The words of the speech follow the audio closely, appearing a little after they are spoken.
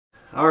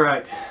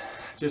Alright,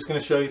 just going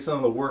to show you some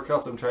of the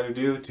workouts I'm trying to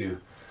do to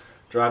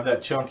drive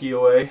that chunky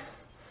away.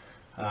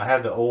 I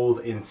had the old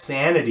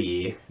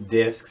Insanity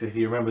discs, if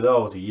you remember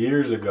those,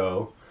 years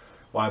ago.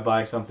 Why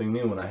buy something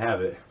new when I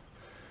have it?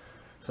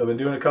 So I've been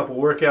doing a couple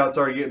workouts,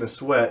 already getting a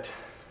sweat.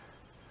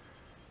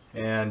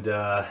 And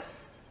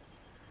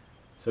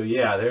so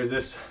yeah, there's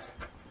this.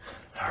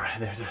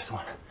 Alright, there's this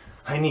one.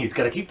 It's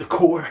got to keep the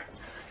core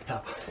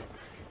up.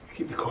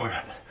 Keep the core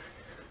up.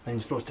 Then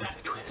you're supposed to have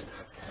to twist.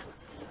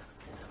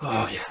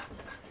 Oh yeah.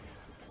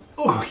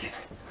 Oh yeah.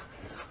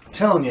 I'm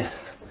telling you,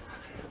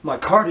 my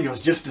cardio is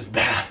just as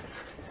bad.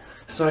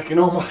 So I can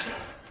almost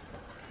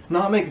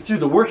not make it through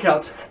the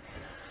workouts.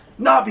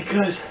 Not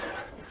because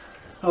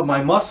of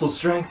my muscle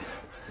strength,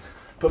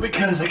 but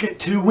because I get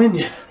too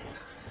winded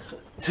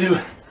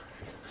to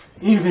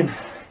even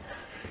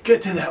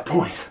get to that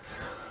point.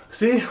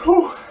 See?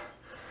 Whew. I'm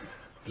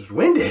just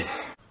winded.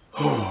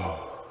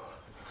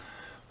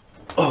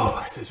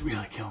 Oh, this is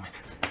really killing me.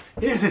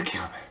 This is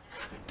killing me.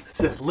 It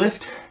says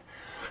lift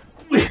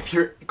with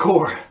your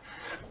core.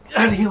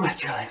 How do you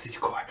lift your legs with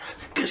your core?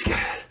 Because you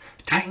gotta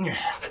tighten your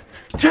abs.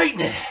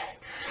 Tighten it.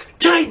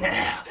 Tighten it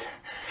out.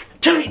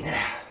 Tighten it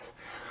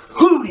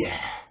out. Ooh yeah.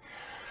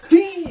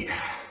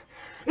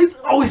 It's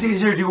always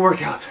easier to do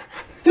workouts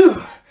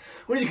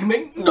when you can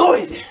make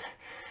noise.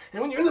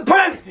 And when you're in the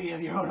privacy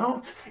of your own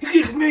home, you can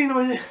get as many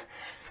noises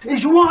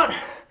as you want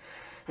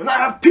and not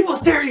have people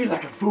stare at you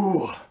like a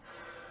fool.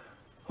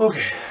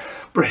 Okay,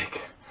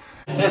 break.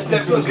 This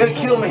next one's gonna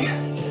kill me.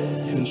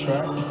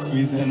 Contract,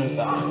 squeeze the inner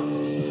thighs.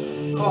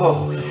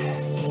 Oh, yeah.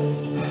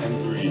 And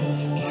breathe.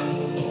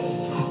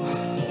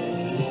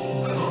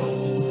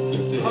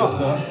 Lift the hips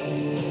up.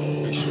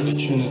 Make sure the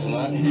chin is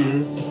not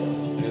here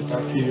and it's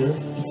up here.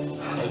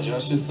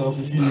 Adjust yourself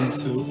if you need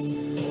to.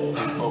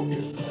 And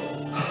focus.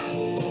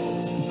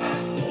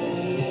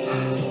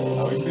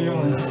 How we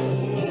feeling?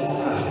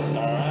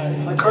 Alright.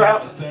 My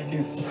crap. 5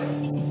 seconds.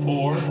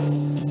 4,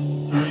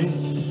 3,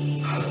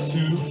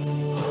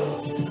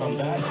 2. Come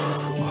back.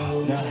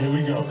 Now here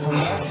we go. Come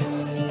back.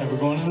 And we're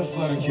going into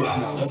flutter kicks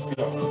now. Let's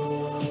go.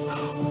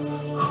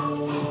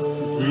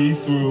 Breathe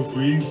through.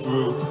 Breathe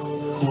through.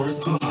 Core is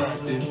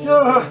contracted.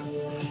 Yeah.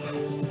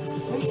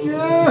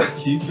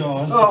 Keep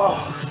going. Oh.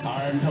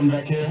 Alright, come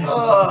back here.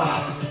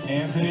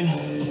 Anthony,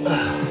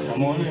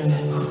 come on in.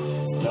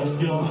 Let's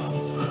go.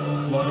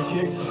 Flutter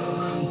kicks.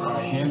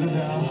 Alright, hands are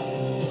down.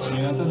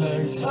 Swing out the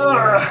legs.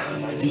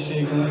 Might be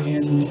shaking like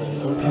Anthony, but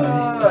it's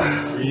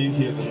okay. Breathe.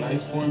 He has a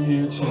nice form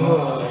here. Chin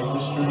up, legs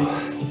are straight.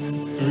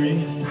 3,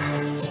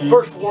 2.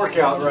 First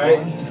workout, right?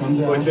 1. Come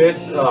down. With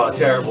this? Oh,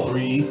 terrible.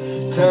 Breathe.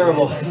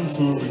 Terrible. Back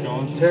into it. We're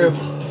going to Terrible.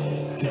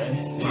 scissors. Okay?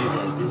 There you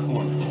go. Good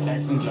form.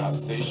 Excellent job.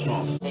 Stay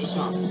strong. Stay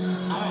strong.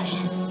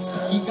 Alright.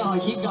 Keep going,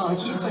 keep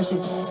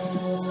pushing.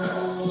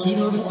 Keep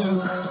moving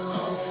through.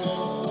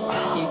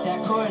 Keep that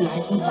core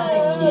nice and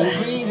tight.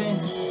 Keep breathing.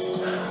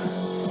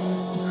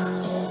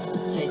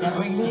 Take that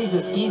break if you need to.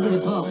 It's easy to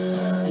boom.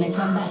 And then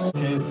come back.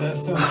 Okay, it's that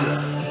simple.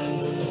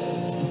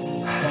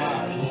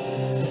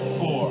 5,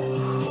 4,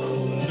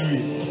 3,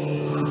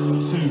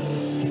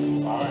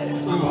 2. Alright.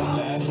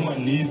 Last one.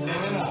 Knees in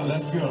and out.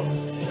 Let's go.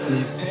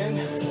 Knees in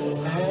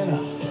and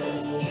out.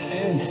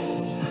 In.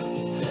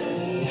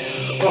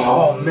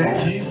 Oh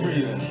man. Keep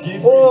breathing. Keep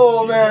breathing.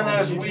 Oh man,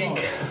 that is Keep weak. going.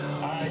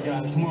 Alright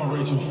guys, come on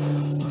Rachel.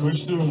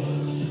 Push through.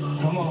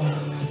 Come on.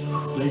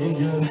 Looking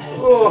good.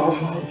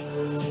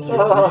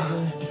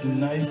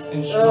 Nice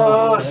and strong.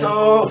 Oh, okay?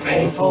 so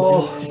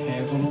painful. Focus.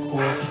 Hands on the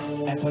core.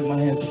 Act like my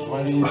hands is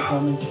right in your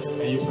stomach.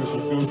 And you push.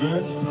 You feel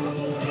good?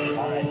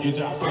 Alright, good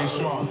job. Stay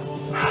strong.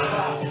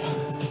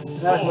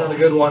 5. That's 4, not a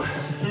good one.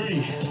 3,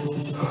 2,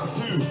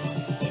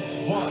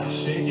 1.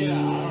 Shake it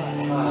out.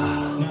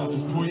 Alright. Now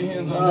just pull your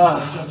hands on.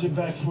 Stretch out your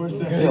back for a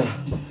second.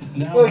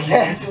 Now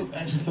Okay. those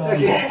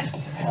exercises.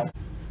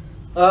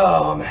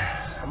 Oh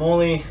man, I'm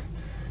only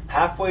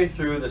halfway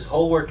through this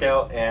whole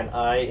workout and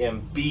I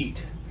am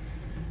beat.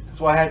 That's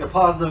why I had to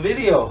pause the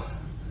video.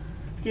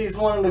 You guys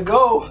wanted to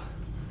go,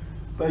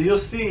 but you'll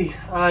see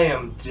I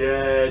am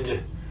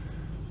dead.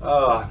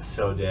 Oh, I'm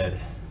so dead.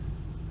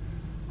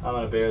 I'm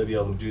gonna barely be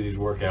able to do these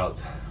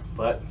workouts,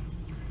 but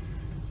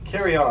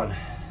carry on.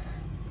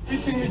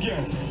 Everything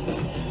again.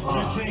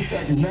 15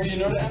 seconds. Now you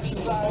know the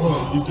exercise.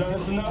 You've done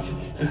this enough.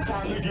 It's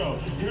time to go.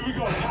 Here we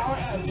go. Power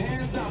abs.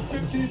 Hands down.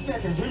 15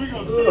 seconds. Here we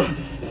go.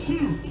 3,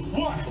 2,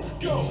 1.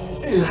 Go.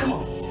 In. Come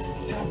on.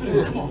 Tap it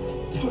in. Come on.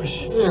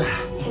 Push.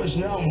 Push.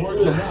 Now I'm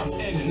working. Now I'm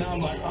ending. Now I'm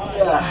like, all right,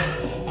 guys.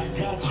 I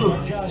got you. I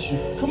got you.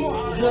 Come on.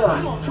 All right,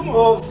 come on. Come on.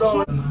 Oh,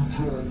 sorry.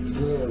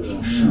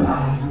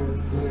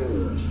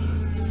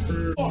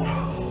 4,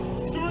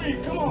 3.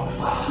 Come on.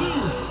 2.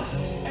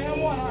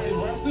 And 1. All right,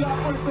 rest it out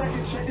for a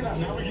second. Check it out.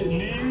 Now we get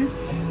knees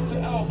to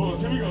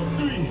elbows. Here we go.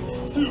 3,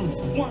 2,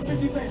 1.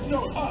 50 seconds.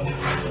 Go up.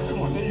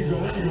 Come on. There you go.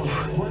 There you go.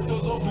 Work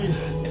those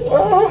obliques. It's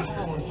all about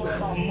power. It's all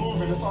about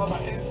moving. It's all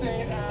about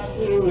insane abs.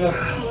 Let's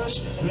push.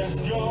 Let's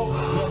go.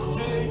 Let's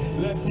dig.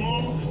 Let's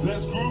move.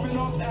 Let's groove in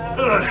those abs.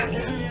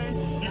 Get it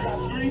in. You got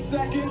 3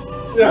 seconds. 2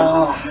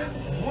 seconds.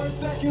 1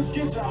 second.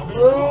 Good job. Here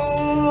we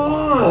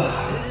go.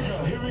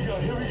 Here we go.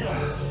 Here we go.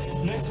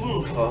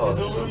 Oh, It's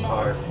this over one's the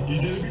hard. mountain.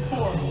 You did it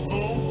before.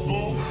 Boom,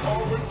 boom,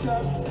 over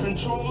tap,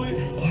 control it,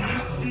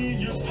 use speed,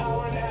 use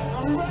power and abs.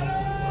 Are we ready? I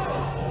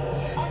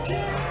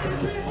can't hear you,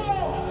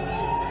 people!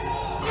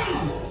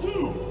 3,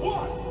 2,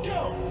 1, go!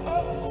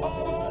 Up,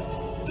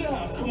 over,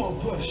 down. Come on,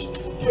 push.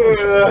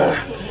 Push.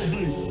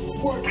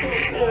 Work those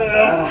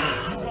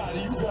abs. You got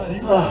it, you got it,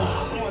 you got it.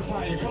 Come on,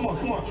 Tanya, come on,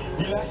 come on.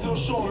 Relax those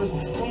shoulders.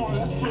 Come on,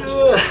 let's push.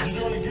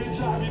 You're doing a good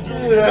job. You're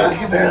doing a good job. I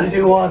can barely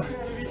do one. 3,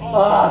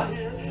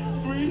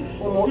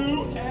 2,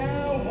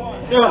 and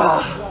 1.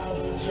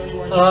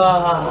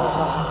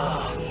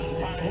 Alright,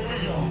 here we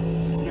go.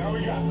 Now we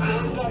got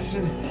core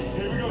reduction.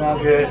 Here we go. Not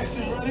Core good.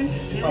 reduction. Ready?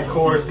 Here My we go.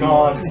 core is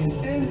gone. Knees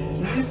in,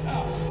 knees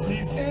out.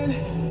 Knees in,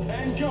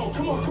 and go.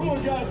 Come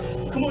on, guys.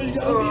 Come on, you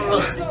gotta be in.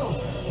 Go.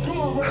 Come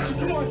on, Rachel.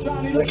 Come on,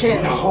 Johnny. I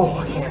can't. Oh, I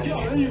Let's can't. go.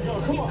 There you go.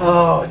 Come on.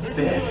 Oh, it's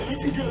Looking dead. good,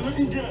 looking good,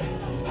 looking good.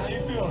 How you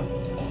feeling?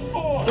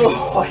 4.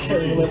 Oh, I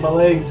can't even lift my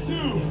legs. 2. Hey.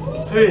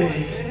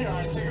 Stay here.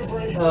 Alright, take a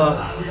break. We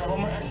got one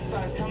more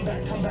exercise. Come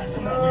back, come back,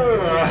 come back. We gotta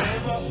get those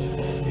hands up,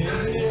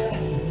 hands in the air,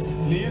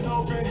 knees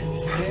open,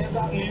 hands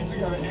out, knees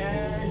together,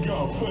 and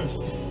go. Push.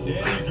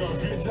 There you go.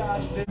 Good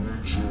job. Stay.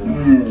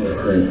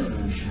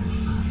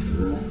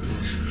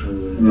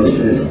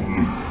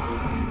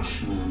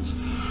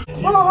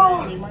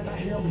 You might not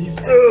hear him, but he's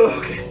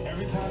Okay.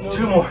 every time those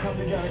 2 legs more. come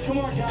together. Come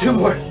on, guys. 2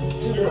 more.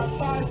 You got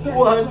 5 seconds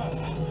 1, left.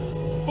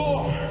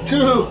 4,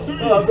 2.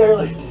 Oh,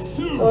 barely.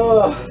 2,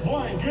 Oh,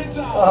 1. Good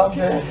job. oh, Okay.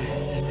 man.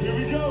 Here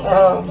we go.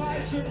 Um,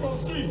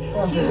 Bicycles. 3, 2,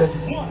 I'm dead.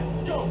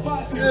 1. Go.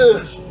 Bicycle.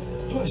 Ugh. Push.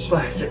 Push.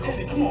 Bicycle. You're in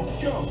it. Come on.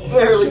 Go.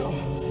 Barely. Go.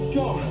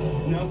 Go.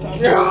 Now it's time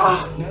to,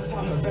 Yeah. now it's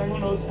time to bang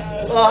on those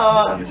abs.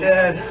 Oh, I'm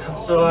dead. I'm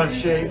so out of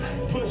shape.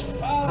 Push.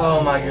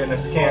 Oh my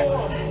goodness. Can't.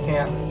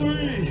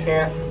 3,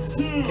 Can't.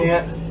 2,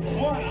 Can't.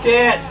 1.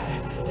 Can't.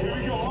 Here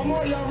we go. One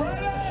more. Y'all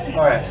ready?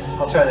 Alright,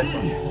 I'll try this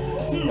one.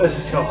 2, This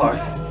is so hard.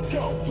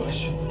 Go.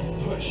 Push.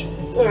 Push. Ugh.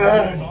 More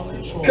about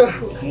control. Go.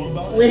 More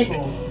about Weak.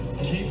 control.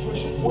 Keep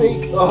pushing.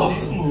 Weak. Oh.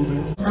 Keep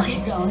moving.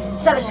 Keep going.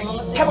 7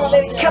 seconds. Come on,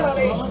 baby. Come on,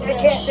 baby. I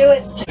can't do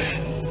it.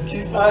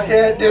 Keep I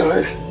can't do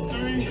it.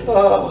 3, 2,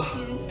 Oh,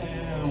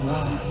 and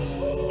 1.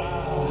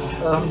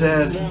 I'm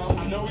dead. Now, I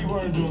know we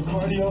weren't doing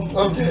cardio,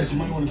 I'm dead. but you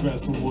might want to grab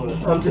some water.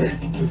 I'm dead.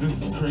 Because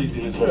this is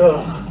craziness right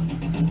Ugh. now.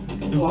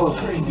 This is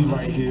crazy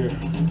right here.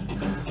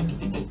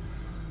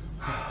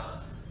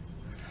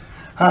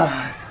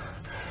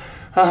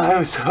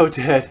 I'm so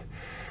dead.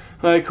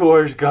 My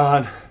core is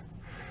gone.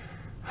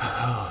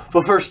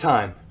 But first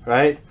time,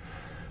 right?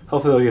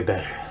 Hopefully it'll get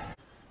better.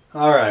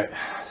 Alright,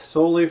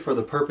 solely for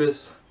the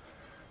purpose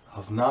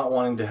of not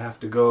wanting to have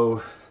to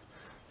go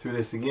through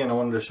this again, I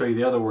wanted to show you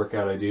the other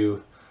workout I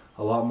do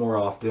a lot more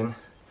often.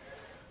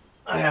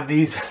 I have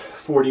these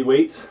 40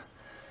 weights,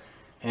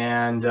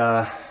 and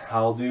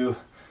I'll do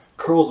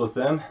curls with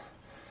them.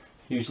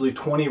 Usually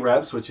 20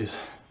 reps, which is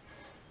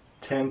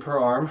 10 per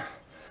arm.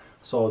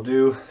 So I'll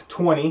do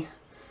 20,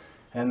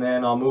 and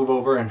then I'll move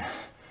over and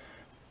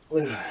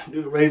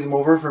raise them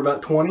over for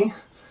about 20.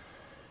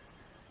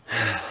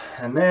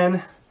 And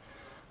then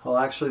I'll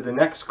actually, the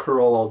next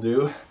curl I'll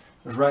do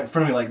is right in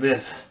front of me like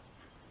this.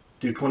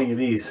 Do 20 of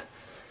these.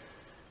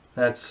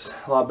 That's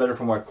a lot better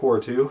for my core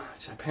too,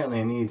 which apparently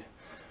I need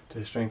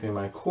to strengthen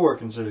my core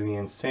considering the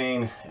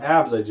insane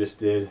abs I just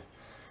did.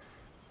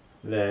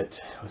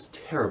 That was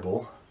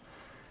terrible.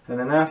 And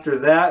then after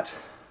that,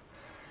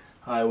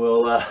 I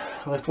will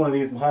lift one of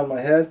these behind my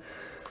head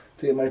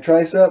to get my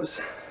triceps.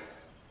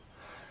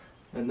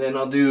 And then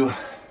I'll do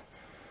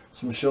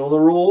some shoulder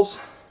rolls.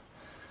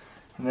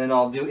 And then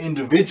I'll do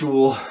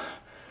individual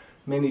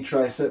mini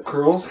tricep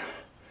curls.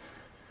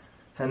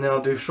 And then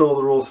I'll do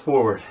shoulder rolls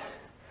forward.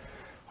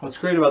 What's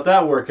great about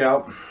that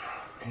workout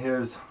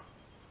is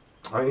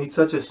I need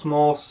such a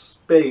small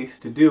space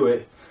to do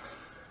it.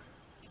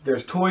 If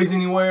there's toys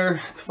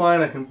anywhere, it's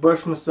fine. I can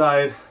brush them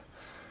aside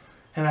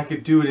and I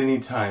could do it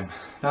anytime.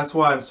 That's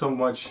why I'm so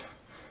much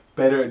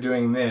better at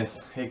doing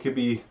this. It could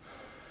be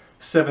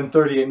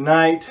 7:30 at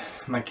night,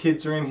 my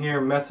kids are in here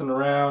messing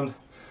around,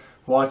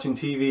 watching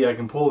TV. I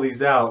can pull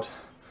these out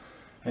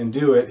and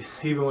do it,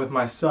 even with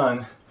my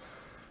son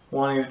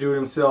wanting to do it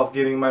himself,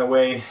 getting my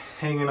way,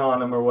 hanging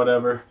on him or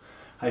whatever.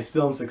 I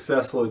still am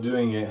successful at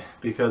doing it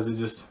because it's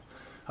just,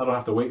 I don't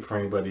have to wait for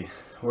anybody.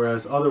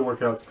 Whereas other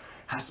workouts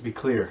has to be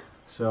clear.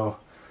 So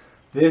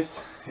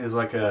this is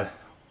like a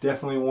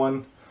definitely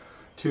 1,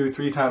 2,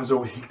 3 times a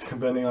week,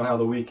 depending on how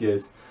the week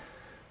is.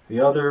 The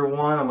other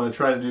one I'm going to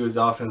try to do as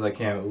often as I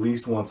can, at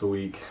least once a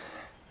week.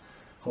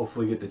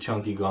 Hopefully get the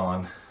chunky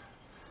gone.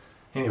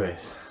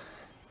 Anyways,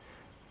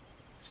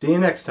 see you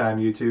next time,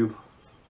 YouTube.